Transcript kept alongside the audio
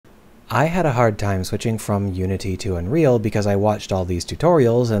I had a hard time switching from Unity to Unreal because I watched all these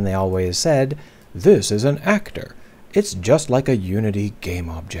tutorials and they always said, "This is an actor. It's just like a Unity game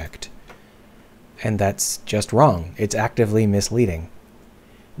object." And that's just wrong. It's actively misleading.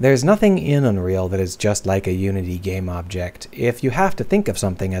 There's nothing in Unreal that is just like a Unity game object. If you have to think of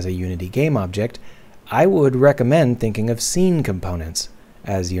something as a Unity game object, I would recommend thinking of scene components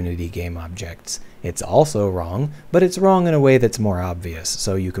as Unity game objects. It's also wrong, but it's wrong in a way that's more obvious,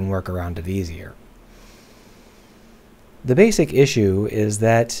 so you can work around it easier. The basic issue is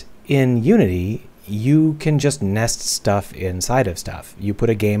that in Unity, you can just nest stuff inside of stuff. You put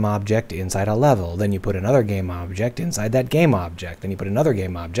a game object inside a level, then you put another game object inside that game object, then you put another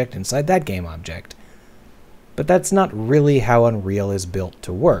game object inside that game object. But that's not really how Unreal is built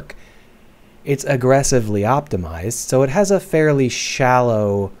to work. It's aggressively optimized, so it has a fairly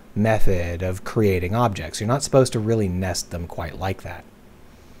shallow method of creating objects. You're not supposed to really nest them quite like that.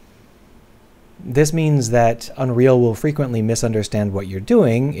 This means that Unreal will frequently misunderstand what you're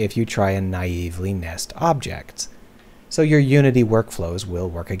doing if you try and naively nest objects. So your Unity workflows will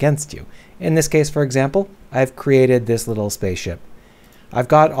work against you. In this case, for example, I've created this little spaceship. I've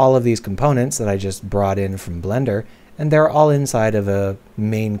got all of these components that I just brought in from Blender, and they're all inside of a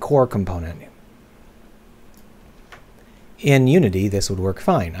main core component. In Unity, this would work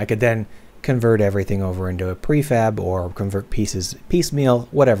fine. I could then convert everything over into a prefab or convert pieces piecemeal,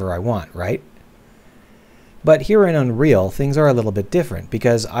 whatever I want, right? But here in Unreal, things are a little bit different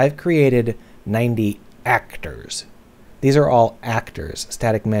because I've created 90 actors. These are all actors,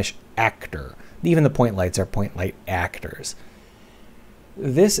 static mesh actor. Even the point lights are point light actors.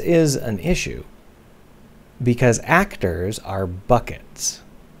 This is an issue because actors are buckets.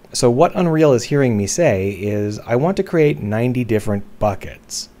 So what Unreal is hearing me say is, I want to create 90 different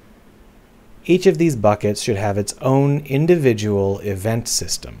buckets. Each of these buckets should have its own individual event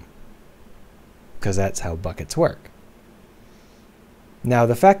system, because that's how buckets work. Now,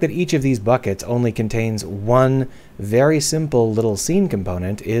 the fact that each of these buckets only contains one very simple little scene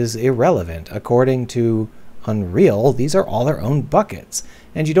component is irrelevant. According to Unreal, these are all their own buckets,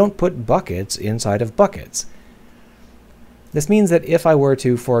 and you don't put buckets inside of buckets. This means that if I were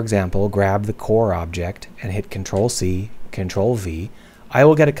to, for example, grab the core object and hit Control-C, Control-V, I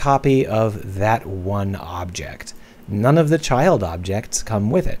will get a copy of that one object. None of the child objects come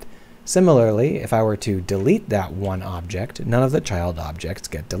with it. Similarly, if I were to delete that one object, none of the child objects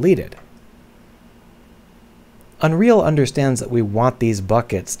get deleted. Unreal understands that we want these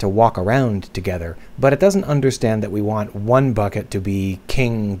buckets to walk around together, but it doesn't understand that we want one bucket to be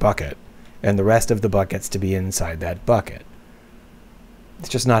king bucket and the rest of the buckets to be inside that bucket. It's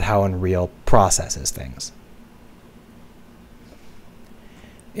just not how Unreal processes things.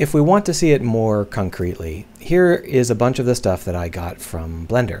 If we want to see it more concretely, here is a bunch of the stuff that I got from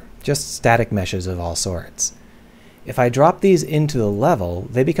Blender, just static meshes of all sorts. If I drop these into the level,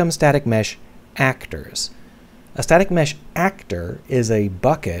 they become static mesh actors. A static mesh actor is a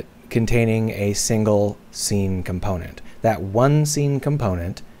bucket containing a single scene component. That one scene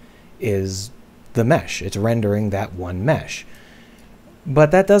component is the mesh. It's rendering that one mesh.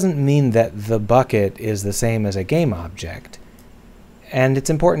 But that doesn't mean that the bucket is the same as a game object. And it's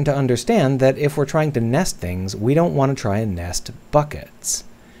important to understand that if we're trying to nest things, we don't want to try and nest buckets.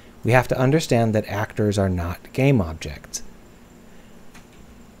 We have to understand that actors are not game objects.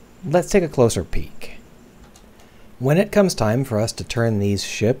 Let's take a closer peek. When it comes time for us to turn these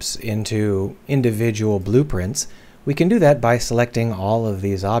ships into individual blueprints, we can do that by selecting all of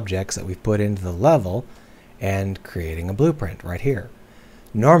these objects that we've put into the level and creating a blueprint right here.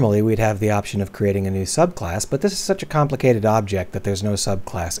 Normally, we'd have the option of creating a new subclass, but this is such a complicated object that there's no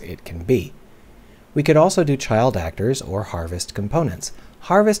subclass it can be. We could also do child actors or harvest components.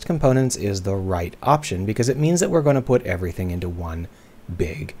 Harvest components is the right option because it means that we're going to put everything into one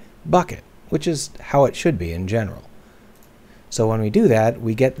big bucket, which is how it should be in general. So when we do that,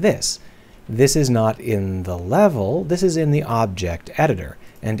 we get this. This is not in the level, this is in the object editor.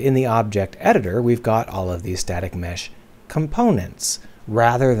 And in the object editor, we've got all of these static mesh components,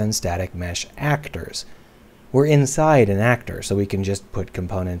 rather than static mesh actors. We're inside an actor, so we can just put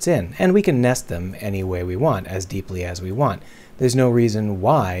components in, and we can nest them any way we want, as deeply as we want. There's no reason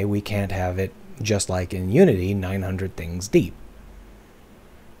why we can't have it just like in Unity, 900 things deep.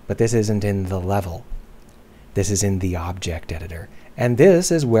 But this isn't in the level. This is in the object editor, and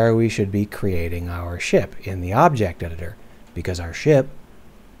this is where we should be creating our ship, in the object editor, because our ship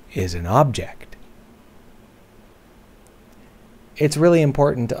is an object. It's really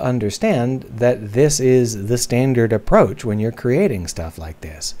important to understand that this is the standard approach when you're creating stuff like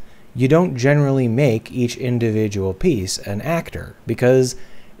this. You don't generally make each individual piece an actor, because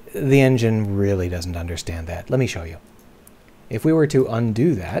the engine really doesn't understand that. Let me show you. If we were to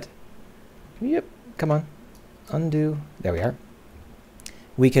undo that, yep, come on, undo, there we are.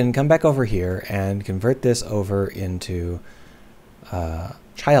 We can come back over here and convert this over into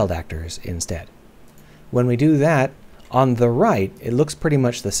child actors instead. When we do that, on the right, it looks pretty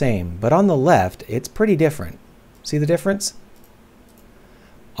much the same, but on the left, it's pretty different. See the difference?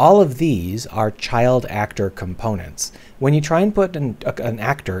 All of these are child actor components. When you try and put an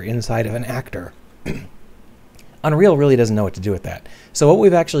actor inside of an actor, Unreal really doesn't know what to do with that. So what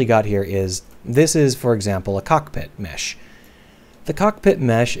we've actually got here is, this is, for example, a cockpit mesh. The cockpit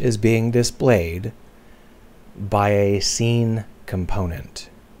mesh is being displayed by a scene component.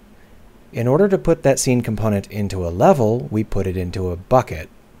 In order to put that scene component into a level, we put it into a bucket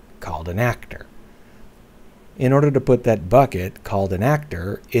called an actor. In order to put that bucket called an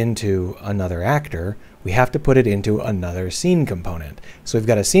actor into another actor, we have to put it into another scene component. So we've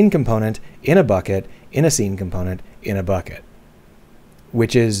got a scene component in a bucket, in a scene component, in a bucket,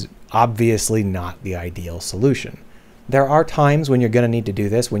 which is obviously not the ideal solution. There are times when you're going to need to do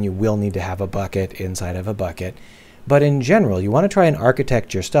this, when you will need to have a bucket inside of a bucket, but in general, you want to try and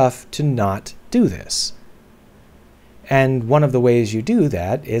architect your stuff to not do this. And one of the ways you do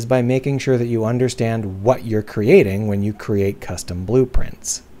that is by making sure that you understand what you're creating when you create custom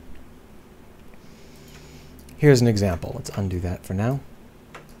blueprints. Here's an example. Let's undo that for now.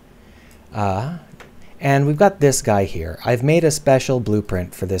 And we've got this guy here. I've made a special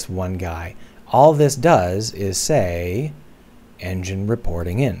blueprint for this one guy. All this does is say engine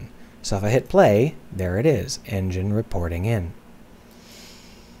reporting in. So if I hit play, there it is, engine reporting in.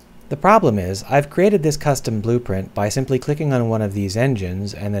 The problem is, I've created this custom blueprint by simply clicking on one of these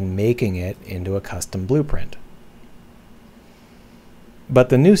engines and then making it into a custom blueprint. But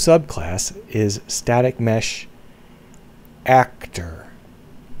the new subclass is static mesh actor.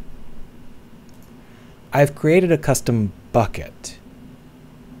 I've created a custom bucket.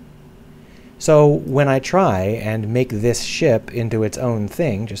 So when I try and make this ship into its own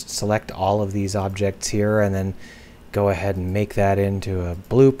thing, just select all of these objects here and then go ahead and make that into a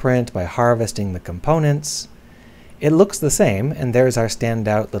blueprint by harvesting the components. It looks the same, and there's our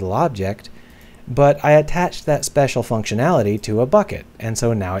standout little object, but I attached that special functionality to a bucket, and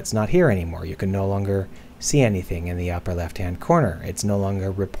so now it's not here anymore. You can no longer see anything in the upper left-hand corner. It's no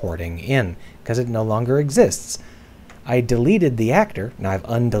longer reporting in, because it no longer exists. I deleted the actor. Now I've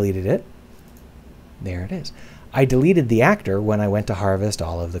undeleted it. There it is. I deleted the actor when I went to harvest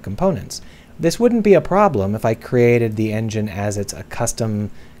all of the components. This wouldn't be a problem if I created the engine as it's a custom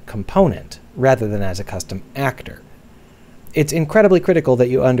component rather than as a custom actor. It's incredibly critical that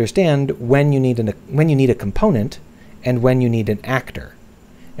you understand when you need a component and when you need an actor.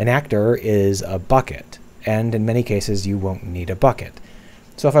 An actor is a bucket, and in many cases you won't need a bucket.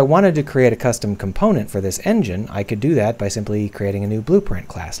 So if I wanted to create a custom component for this engine, I could do that by simply creating a new blueprint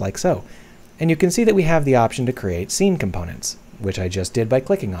class like so. And you can see that we have the option to create scene components, which I just did by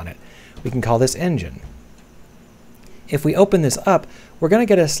clicking on it. We can call this engine. If we open this up, we're going to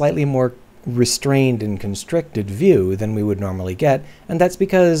get a slightly more restrained and constricted view than we would normally get, and that's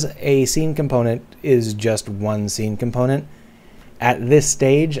because a scene component is just one scene component. At this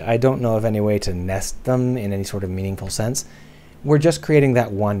stage, I don't know of any way to nest them in any sort of meaningful sense. We're just creating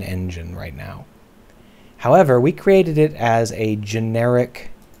that one engine right now. However, we created it as a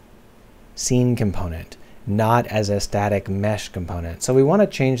generic scene component, not as a static mesh component. So we want to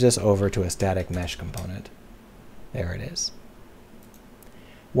change this over to a static mesh component. There it is.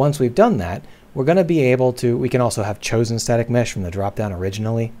 Once we've done that, we're going to be able to, we can also have chosen static mesh from the drop-down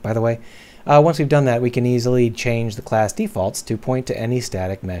originally, by the way. Once we've done that, we can easily change the class defaults to point to any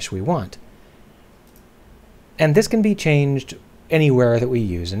static mesh we want. And this can be changed anywhere that we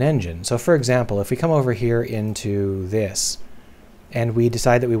use an engine. So for example, if we come over here into this, and we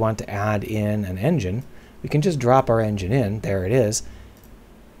decide that we want to add in an engine, we can just drop our engine in, there it is,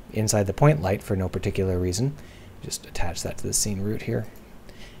 inside the point light for no particular reason. Just attach that to the scene root here.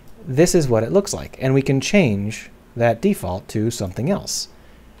 This is what it looks like, and we can change that default to something else.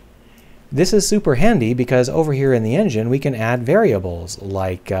 This is super handy because over here in the engine we can add variables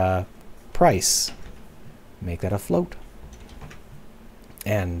like price, make that a float,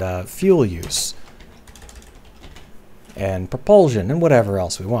 and fuel use, and propulsion, and whatever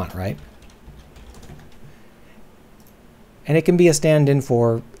else we want, right? And it can be a stand-in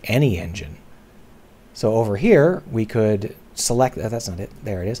for any engine. So over here we could select, that's not it,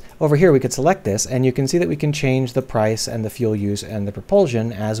 there it is. Over here we could select this, and you can see that we can change the price and the fuel use and the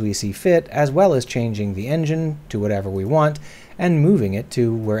propulsion as we see fit, as well as changing the engine to whatever we want and moving it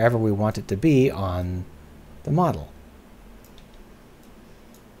to wherever we want it to be on the model.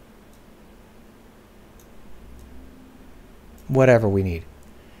 whatever we need.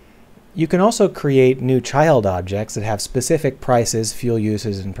 You can also create new child objects that have specific prices, fuel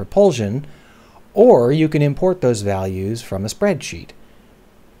uses, and propulsion, or you can import those values from a spreadsheet.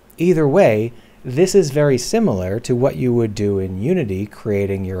 Either way, this is very similar to what you would do in Unity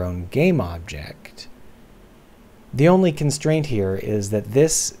creating your own game object. The only constraint here is that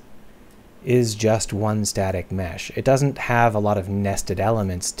this is just one static mesh. It doesn't have a lot of nested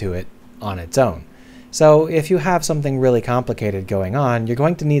elements to it on its own. So if you have something really complicated going on, you're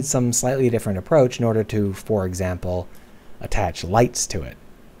going to need some slightly different approach in order to, for example, attach lights to it.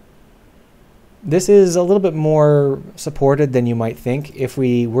 This is a little bit more supported than you might think. If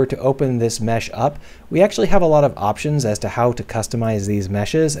we were to open this mesh up, we actually have a lot of options as to how to customize these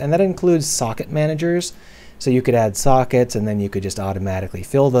meshes, and that includes socket managers. So you could add sockets, and then you could just automatically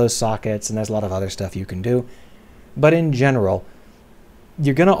fill those sockets, and there's a lot of other stuff you can do. But in general,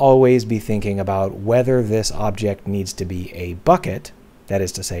 you're going to always be thinking about whether this object needs to be a bucket, that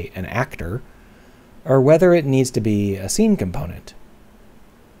is to say, an actor, or whether it needs to be a scene component.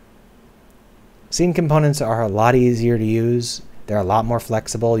 Scene components are a lot easier to use. They're a lot more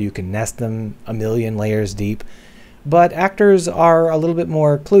flexible. You can nest them a million layers deep. But actors are a little bit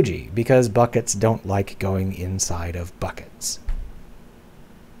more kludgy because buckets don't like going inside of buckets.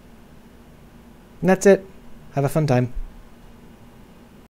 And that's it. Have a fun time.